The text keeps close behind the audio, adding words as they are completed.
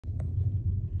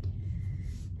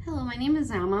Hello, my name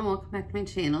is Alma and welcome back to my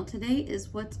channel. Today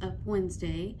is What's Up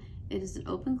Wednesday. It is an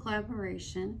open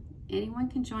collaboration.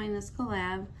 Anyone can join this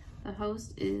collab. The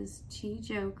host is Chi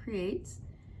Joe Creates.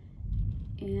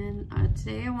 And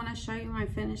today I want to show you my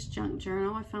finished junk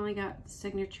journal. I finally got the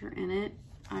signature in it.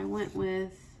 I went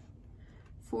with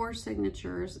 4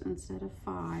 signatures instead of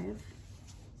 5.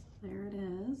 There it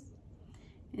is.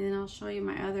 And I'll show you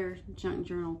my other junk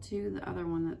journal too, the other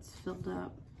one that's filled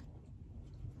up.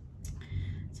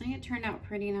 I think it turned out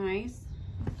pretty nice.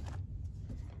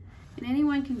 And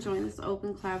anyone can join this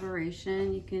open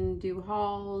collaboration. You can do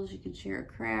hauls, you can share a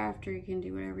craft, or you can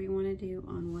do whatever you want to do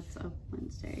on What's Up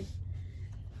Wednesday.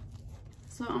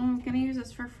 So I'm going to use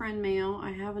this for friend mail.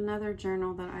 I have another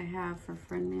journal that I have for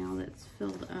friend mail that's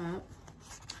filled up.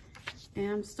 And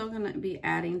I'm still going to be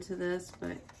adding to this,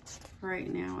 but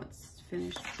right now it's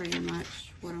finished pretty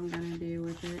much what I'm going to do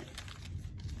with it.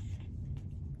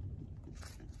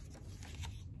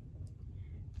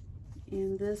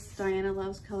 And this Diana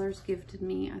Loves Colors gifted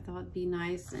me. I thought it'd be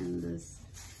nice in this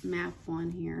map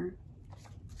one here.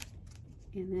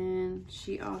 And then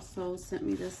she also sent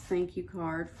me this thank you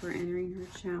card for entering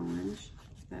her challenge.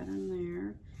 Put that in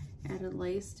there. Added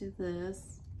lace to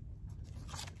this.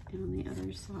 And on the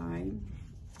other side.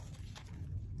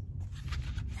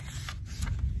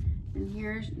 And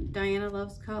here, Diana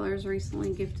Loves Colors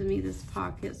recently gifted me this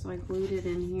pocket, so I glued it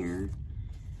in here.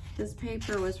 This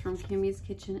paper was from Kimmy's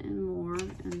Kitchen and More,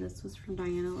 and this was from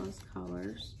Diana Loves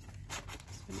Colors.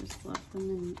 So I just left them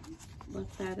and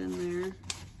left that in there.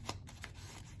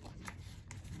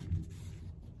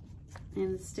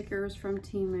 And the sticker was from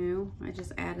Temu. I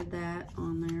just added that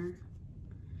on there.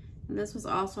 And this was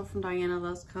also from Diana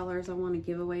Loves Colors. I want to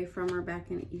give away from her back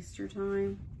in Easter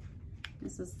time.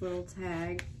 It's this little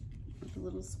tag with a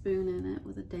little spoon in it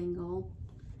with a dangle.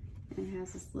 And it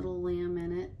has this little lamb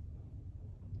in it.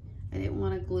 I didn't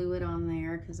want to glue it on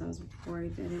there because I was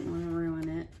worried I didn't want to ruin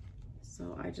it.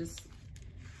 So I just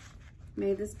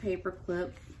made this paper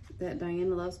clip that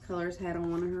Diana Loves Colors had on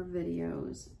one of her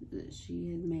videos that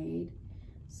she had made.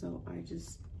 So I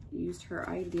just used her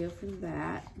idea for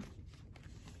that.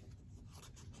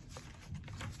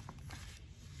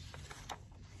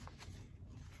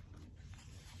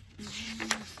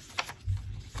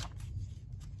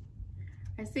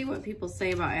 I see what people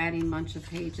say about adding a bunch of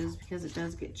pages because it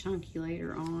does get chunky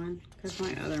later on, because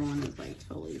my other one is like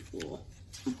totally full.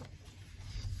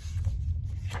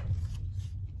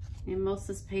 And most of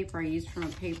this paper I used from a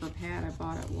paper pad I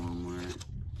bought at Walmart.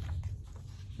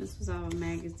 This was out of a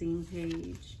magazine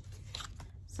page.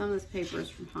 Some of this paper is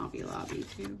from Hobby Lobby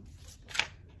too.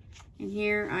 And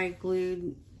here I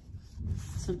glued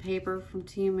some paper from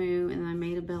Temu and I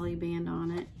made a belly band on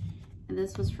it. And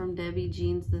this was from Debbie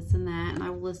Jeans This and That. And I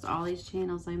will list all these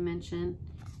channels I mentioned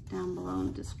down below in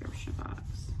the description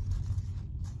box.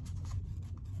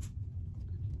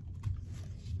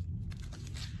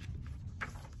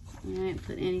 And I didn't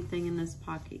put anything in this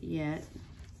pocket yet.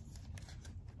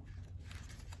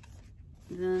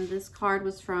 Then this card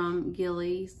was from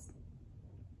Gilly's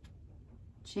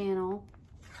channel.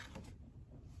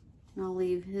 And I'll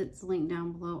leave his link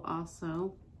down below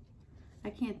also. I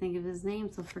can't think of his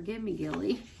name, so forgive me,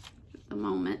 Gilly, at the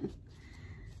moment.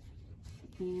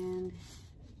 And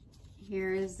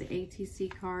here is the ATC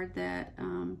card that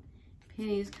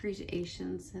Penny's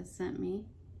Creations has sent me.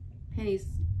 Penny's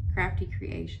Crafty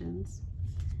Creations.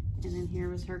 And then here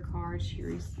was her card she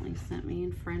recently sent me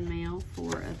in friend mail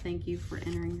for a thank you for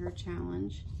entering her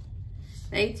challenge.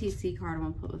 The ATC card I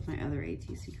want to put with my other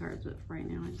ATC cards, but for right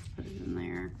now I just put it in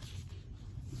there.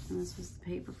 And this was the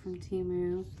paper from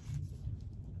Temu.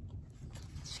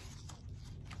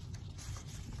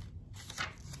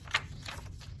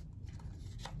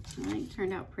 I think it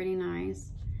turned out pretty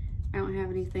nice. I don't have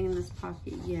anything in this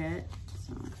pocket yet,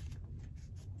 so.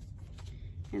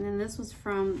 And then this was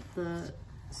from the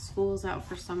School's Out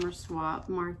for Summer Swap.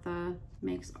 Martha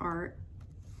Makes Art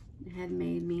had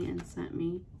made me and sent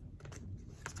me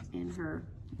in her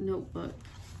notebook,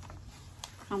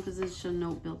 composition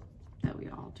notebook that we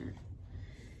altered.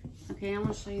 Okay, I'm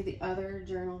gonna show you the other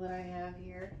journal that I have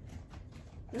here.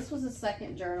 This was the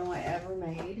second journal I ever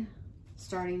made,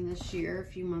 starting this year,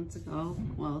 a few months ago.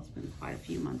 Well, it's been quite a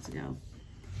few months ago.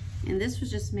 And this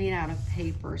was just made out of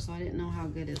paper, so I didn't know how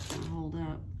good it's gonna hold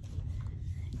up.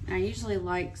 And I usually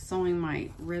like sewing my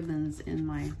ribbons in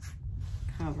my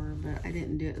cover, but I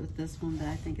didn't do it with this one, but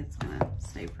I think it's gonna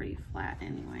stay pretty flat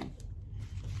anyway.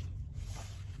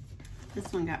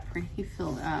 This one got pretty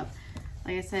filled up.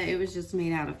 Like I said, it was just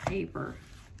made out of paper.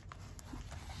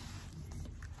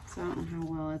 So I don't know how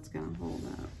well it's gonna hold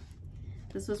up.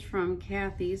 This was from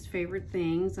Kathy's Favorite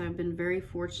Things. I've been very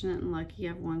fortunate and lucky.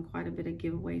 I've won quite a bit of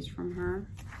giveaways from her.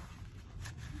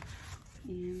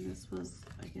 And this was,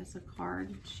 I guess, a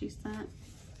card she sent.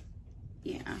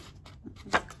 Yeah, that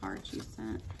was a card she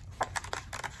sent. I'll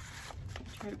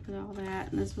try to put all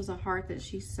that. And this was a heart that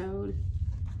she sewed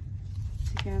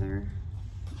together.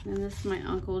 And this is my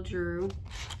Uncle Drew.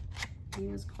 He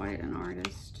was quite an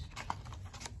artist.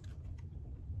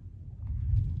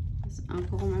 This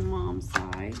uncle on my mom's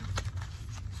side.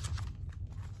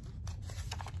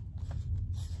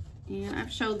 And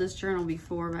I've showed this journal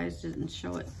before, but I just didn't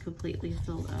show it completely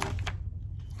filled up.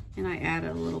 And I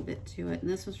added a little bit to it.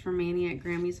 And this was from Annie at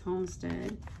Grammy's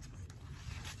Homestead.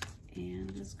 And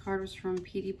this card was from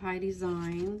Petey Pie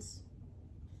Designs.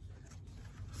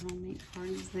 Homemade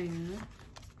cards there.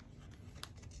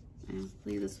 I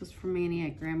believe this was from Annie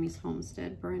at Grammy's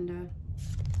Homestead, Brenda.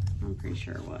 I'm pretty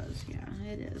sure it was. Yeah,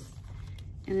 it is.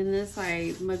 And then this,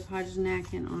 I Mod Podge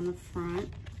napkin on the front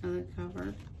of the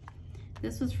cover.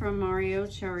 This was from Mario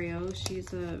Chario.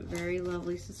 She's a very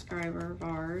lovely subscriber of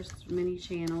ours, many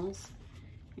channels.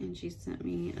 And she sent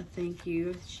me a thank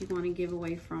you. She wanted to give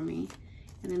away from me.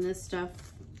 And then this stuff,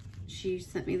 she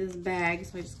sent me this bag,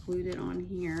 so I just glued it on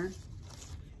here.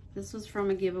 This was from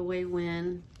a giveaway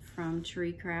win from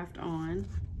Tree Craft On.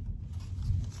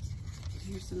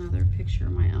 Here's another picture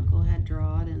my uncle had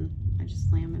drawn, and I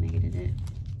just laminated it.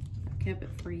 I've kept it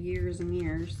for years and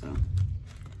years, so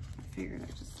I figured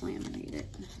I'd just laminate it.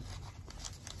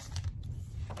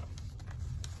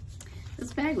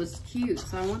 This bag was cute,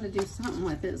 so I wanted to do something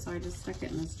with it, so I just stuck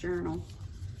it in this journal.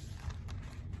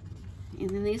 And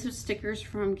then these are stickers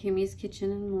from Kimmy's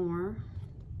Kitchen and More.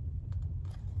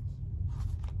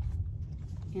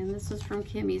 And this was from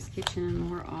Kimmy's Kitchen and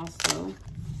More also.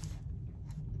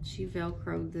 She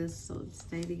Velcroed this so it'd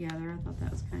stay together. I thought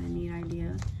that was kind of a neat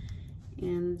idea.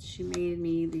 And she made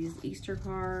me these Easter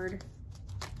card.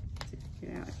 Let's see if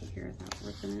I get out here without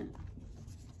ripping it.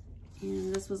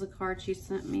 And this was a card she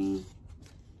sent me.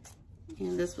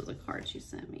 And this was a card she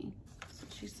sent me. So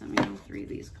she sent me all 3 of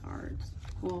these cards.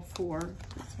 Well, 4.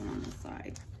 This one on the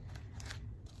side.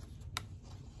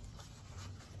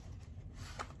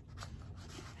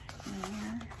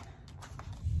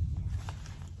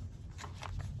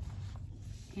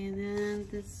 And then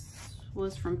this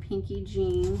was from Pinky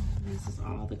Jean. This is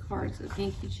all the cards that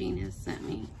Pinky Jean has sent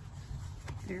me.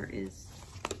 There is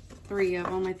 3 of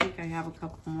them. I think I have a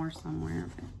couple more somewhere.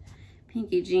 But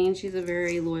Pinky Jean, she's a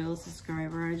very loyal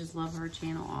subscriber. I just love her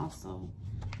channel also.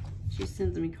 She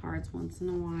sends me cards once in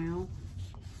a while.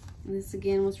 And this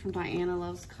again was from Diana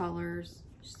Loves Colors.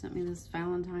 She sent me this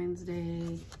Valentine's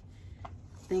Day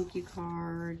thank you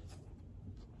card.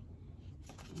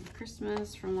 And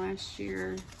Christmas from last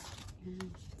year.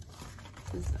 And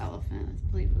this elephant,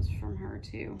 I believe it was from her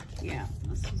too. Yeah,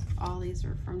 this was, all these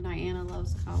are from Diana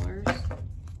Loves Colors.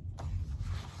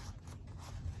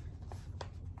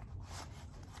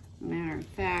 Matter of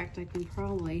fact, I can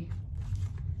probably,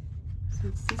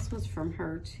 since this was from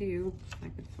her too, I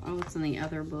could, oh, it's in the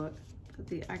other book.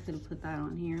 I could have put that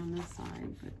on here on this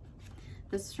side, but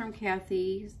this is from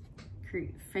Kathy's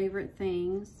Favorite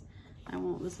Things. I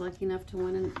was lucky enough to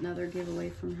win another giveaway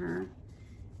from her.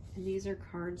 And these are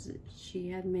cards that she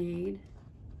had made.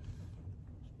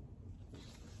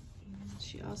 And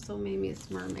she also made me this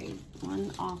mermaid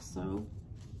one also.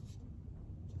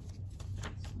 So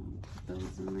I'll put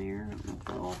those in there. I don't know if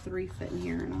all 3 fit in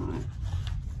here or not.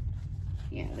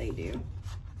 Yeah, they do.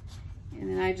 And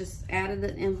then I just added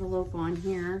an envelope on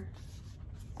here.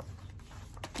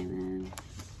 And then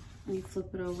when you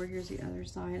flip it over, here's the other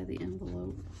side of the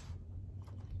envelope.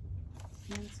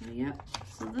 And so, yep.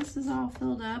 So this is all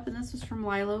filled up, and this was from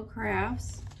Lilo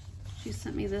Crafts. She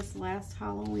sent me this last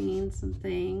Halloween, some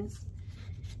things.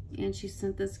 And she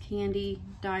sent this candy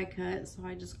die cut, so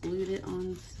I just glued it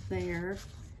on there.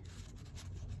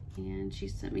 And she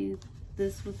sent me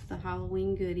this with the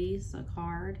Halloween goodies, a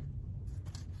card.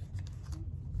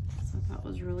 So I thought it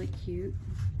was really cute.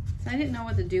 So I didn't know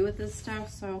what to do with this stuff,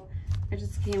 so I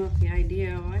just came up with the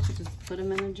idea, I could just put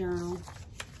them in a journal.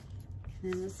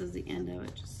 And then this is the end of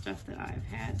it, just stuff that I've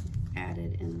had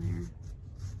added in there.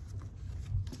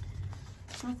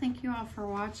 Well, thank you all for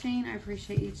watching. I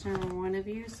appreciate each and every one of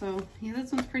you. So, yeah,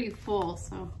 this one's pretty full,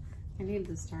 so I needed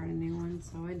to start a new one,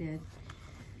 so I did.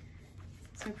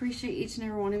 So I appreciate each and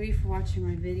every one of you for watching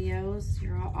my videos.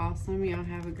 You're all awesome. Y'all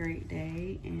have a great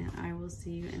day, and I will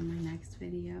see you in my next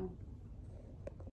video.